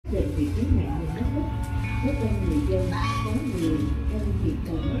rất đông người dân có người trong việc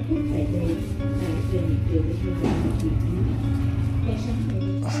còn mất thuốc tại đây tại về trường như vậy thì cái sáng nay.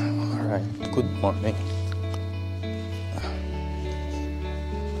 Alright, good morning.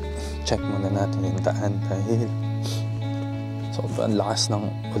 Check muna natin yung daan dahil sobrang lakas ng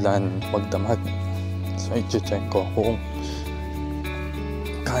ulan pagdamag. So i-check ko kung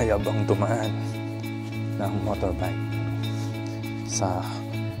kaya bang dumaan ng motorbike sa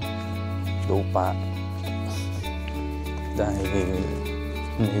lupa dahil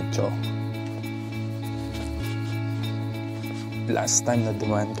medyo last time na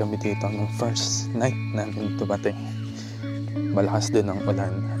dumaan kami dito nung first night namin dumating, malakas din ang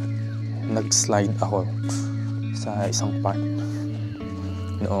ulan. Nag-slide ako sa isang part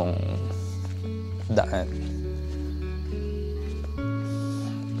noong daan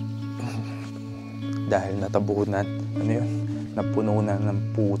dahil natabunan, napuno na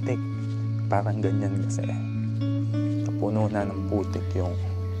ng putik, parang ganyan kasi napuno na ng putik yung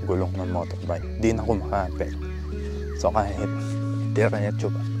gulong ng motorbike. Di na ako makapit, so kahit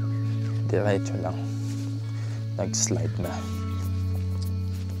diretso lang, nag-slide na.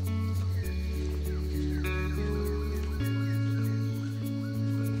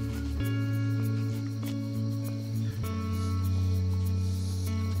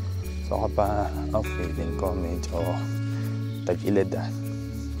 So kapag feeling ko medyo tag-ilid,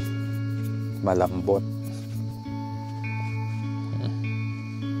 malambot.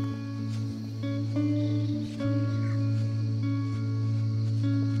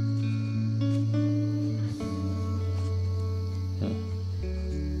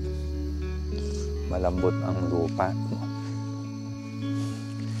 Malambot ang lupa.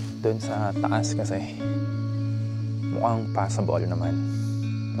 Doon sa taas kasi mukhang passable naman,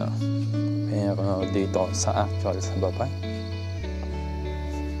 no? Pero dito sa actual sa baba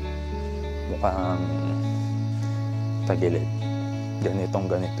mukhang tagilid.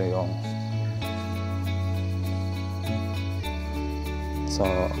 Ganito yung so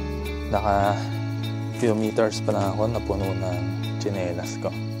naka few meters pa lang ako napuno ng tsinelas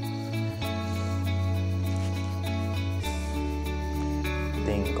ko.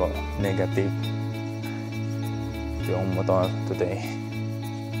 Tingin ko negative yung motor today.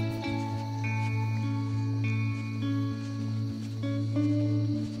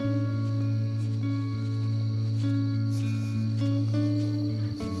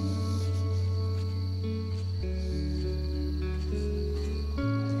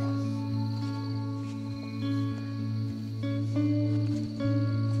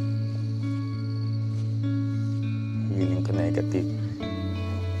 Feeling ko negative.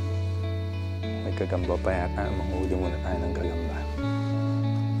 May gagamba pa yata. Manghuli muna tayo ng gagamba.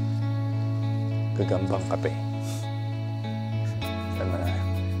 Gagambang kape. Sana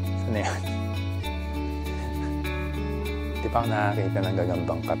yan? Di pa ako nakakita ng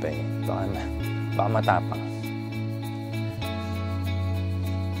gagambang kape. Baka matapang.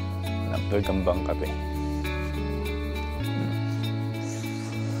 Walang gagambang kape.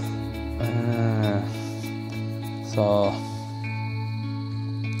 So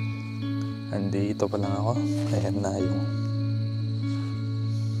andito pa lang ako. Ayan na yung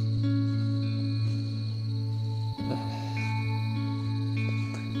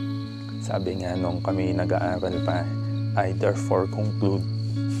sabi nga nung kami nag-aaral pa, either for conclude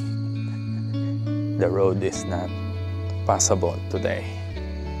the road is not passable today.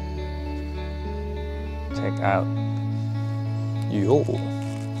 Check out. Yo,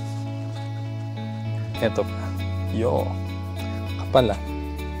 eto pa. Yo, kapal ah.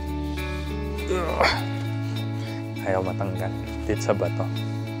 Ayaw matanggal dito sa bato.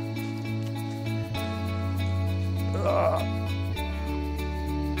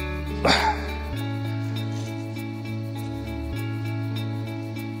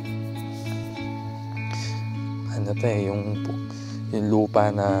 Ano to yung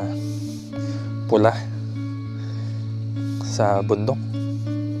lupa na pula sa bundok,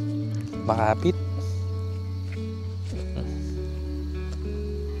 makapit.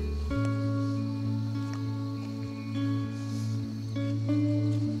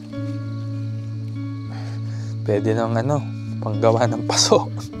 Pwede nang panggawa ng paso.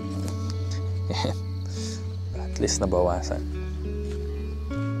 At least nabawasan.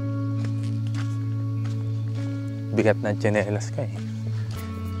 Bigat na tsinelas ka eh.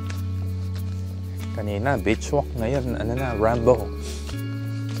 Kanina beach walk, ngayon Rambo.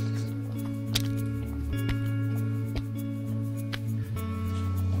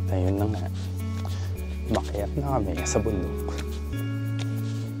 At ayun na nga, makyat na kami sa bundok.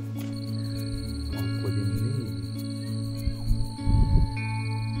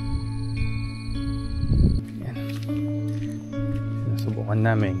 sinubukan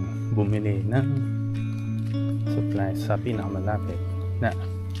namin bumili ng supplies sa pinakamalapit na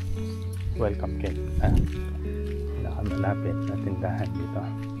welcome cake. Pinakamalapit na tindahan dito.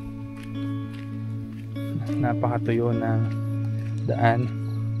 Napakatuyo ng daan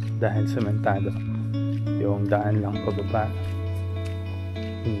dahil sementado. Yung daan lang pababa,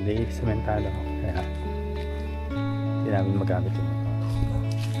 hindi sementado, kaya hindi namin magamit yung motor.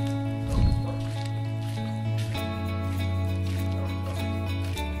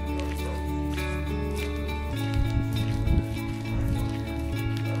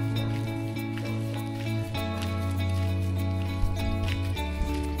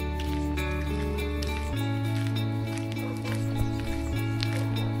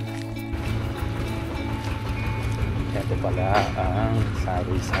 Ito pala ang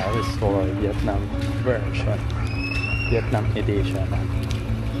sari-sari store Vietnam version, Vietnam edition.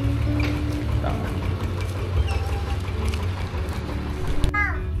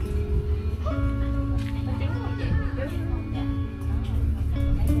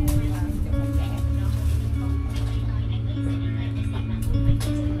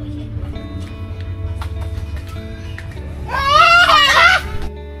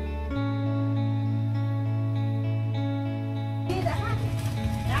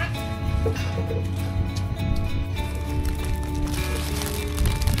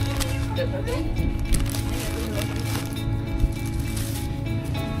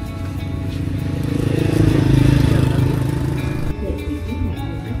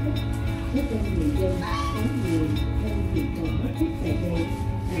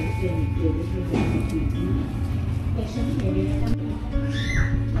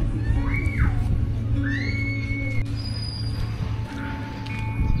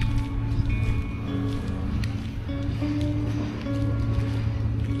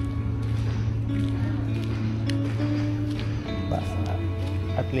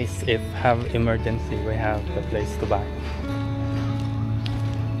 At least if have emergency, we have the place to buy.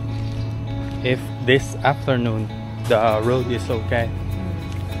 If this afternoon the road is okay,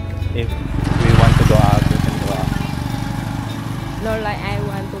 if we want to go out, we can go out. No, like I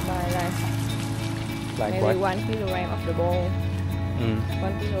want to buy Like maybe what? 1 kilogram of the bone,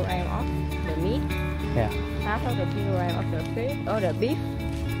 1 kilogram of the meat, Yeah. half of the kilogram of the fish or the beef,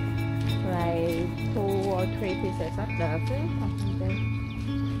 like 2 or 3 pieces of the fish or something.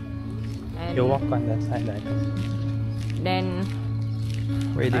 And You walk on that side, I think. then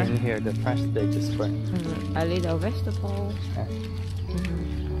Right in here, the trash they just burn. a little vegetable, Yeah.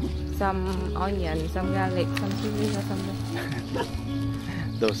 some onion, some garlic, some chili or something.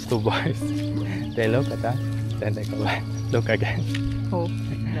 Those two boys, they look at us, then they go back, look again. Who?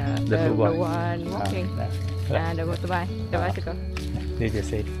 The two boys. one walking. The motorbike, the bicycle. Did you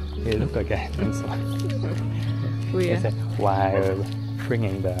see? They look again and so they Weird. said, while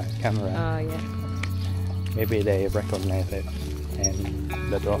bringing the camera, Yeah. maybe they recognize it, and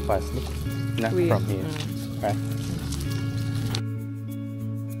the two of us look not Weird. from here, right?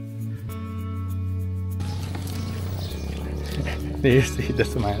 Do you see the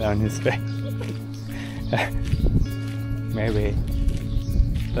smile on his face? Maybe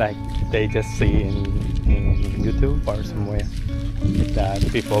like they just see in YouTube or somewhere that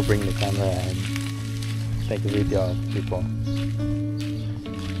people bring the camera and take a video of people.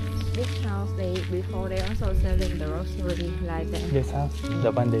 This house, before they also selling the grocery like that. This house,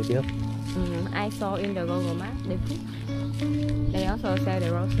 the one they built. I saw in the Google Map they also sell the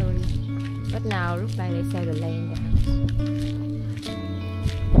grocery, but now looks like they sell the land.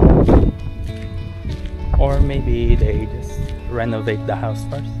 Or maybe they just renovate the house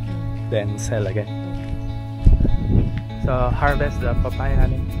first, then sell again. So harvest the papaya.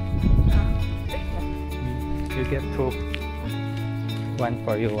 You get two. One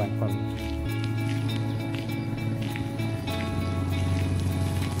for you, one for me.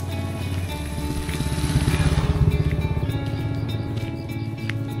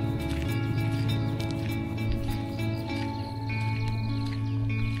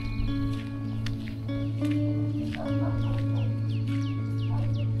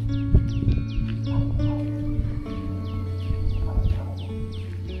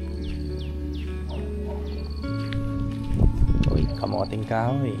 Kamoting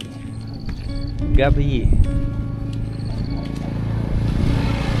kahoy. Gabi.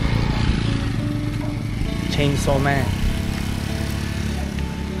 Chainsaw Man.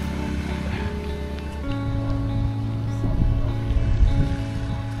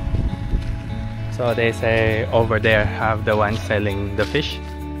 So they say over there have the one selling the fish.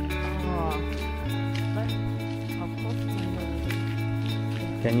 But of course,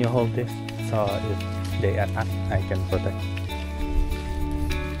 Can you hold this? So if they attack, I can protect.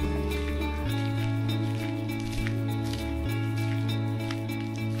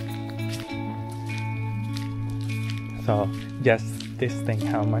 So just this thing,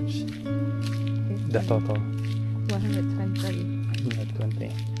 how much? The total? 120. 120.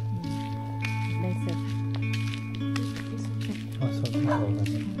 That's it. Also,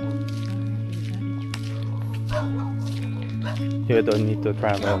 you don't need to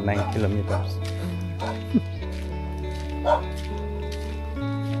travel 9 kilometers.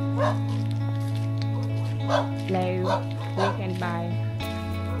 Like we can buy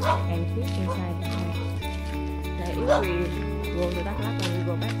and keep inside the house. Like if we go to Đắk Lắk and we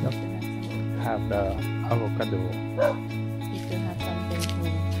go back, we still Have the avocado. we still have something to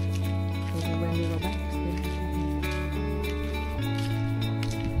when we go back. We still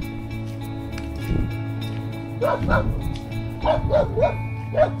have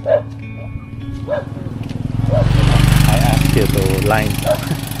I asked you to line.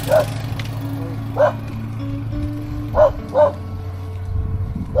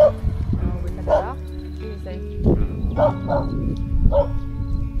 with the dog, you say,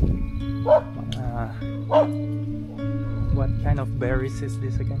 What kind of berries is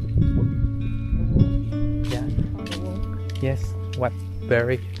this again? Yeah. on the wall. Yes. What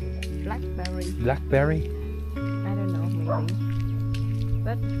berry? Blackberry. Blackberry? I don't know, maybe.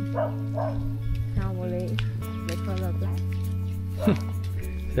 But normally the color black.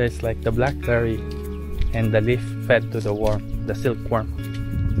 So it's like the blackberry and the leaf fed to the worm, the silkworm.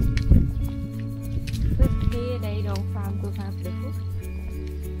 But here they don't farm to have the food.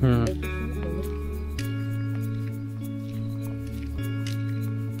 Hmm. They just eat the leaf.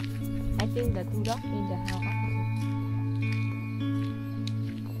 I think the two dogs in the house.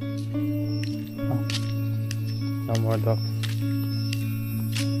 No more dogs.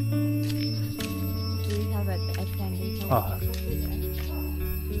 We have a candy. Oh.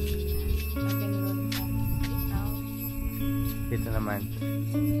 Dito naman,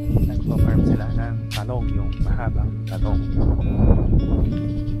 nagpo-farm sila ng talong, yung mahabang talong.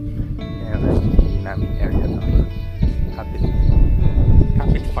 Kaya hindi namin area to.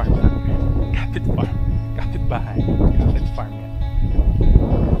 Kapit farm lang. Kapit farm. Kapit bahay. Kapit farm yan.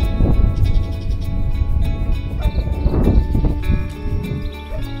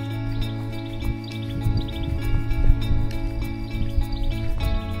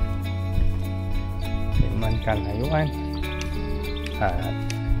 Naman kalayuan. At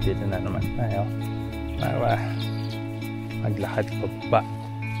dito na naman tayo para maglakad pababa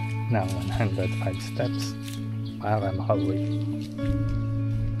ng 105 steps para makauwi.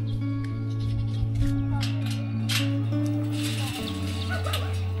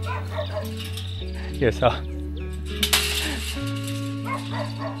 Yes, oh.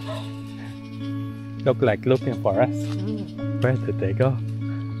 Look like looking for us. Where did they go?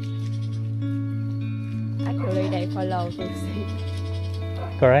 Actually, they follow to see.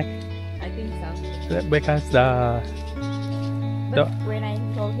 Correct? I think so. Because But when I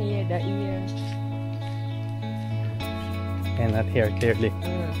go here, the ear. cannot hear clearly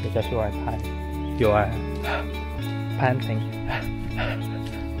because you are tired. You are panting.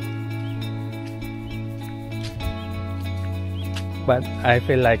 But I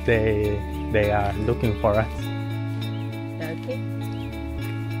feel like they are looking for us. The kid.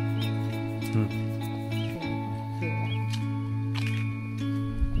 Hmm.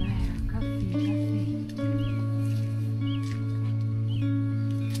 Wow, coffee.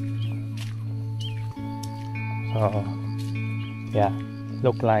 So yeah,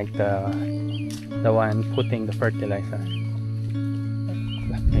 look like the one putting the fertilizer.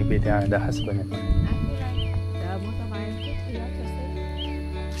 Maybe they are the husband and wife. I feel like the motorbike kid here to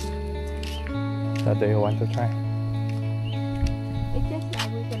see. So do you want to try? It's just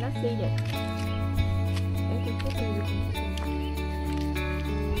like we cannot see it. If you put it, you can see.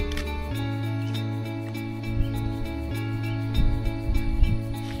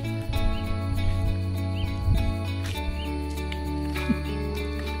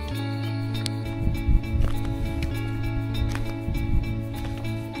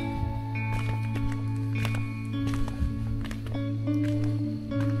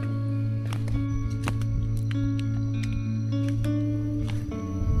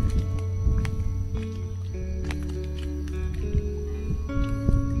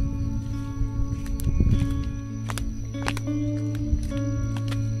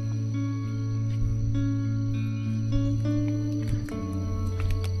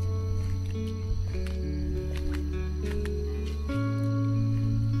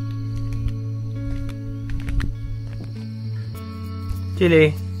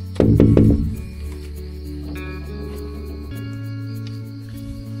 Chili.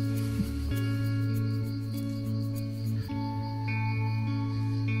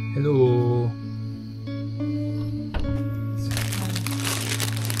 Hello.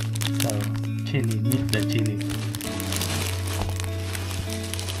 Chili, meet the chili.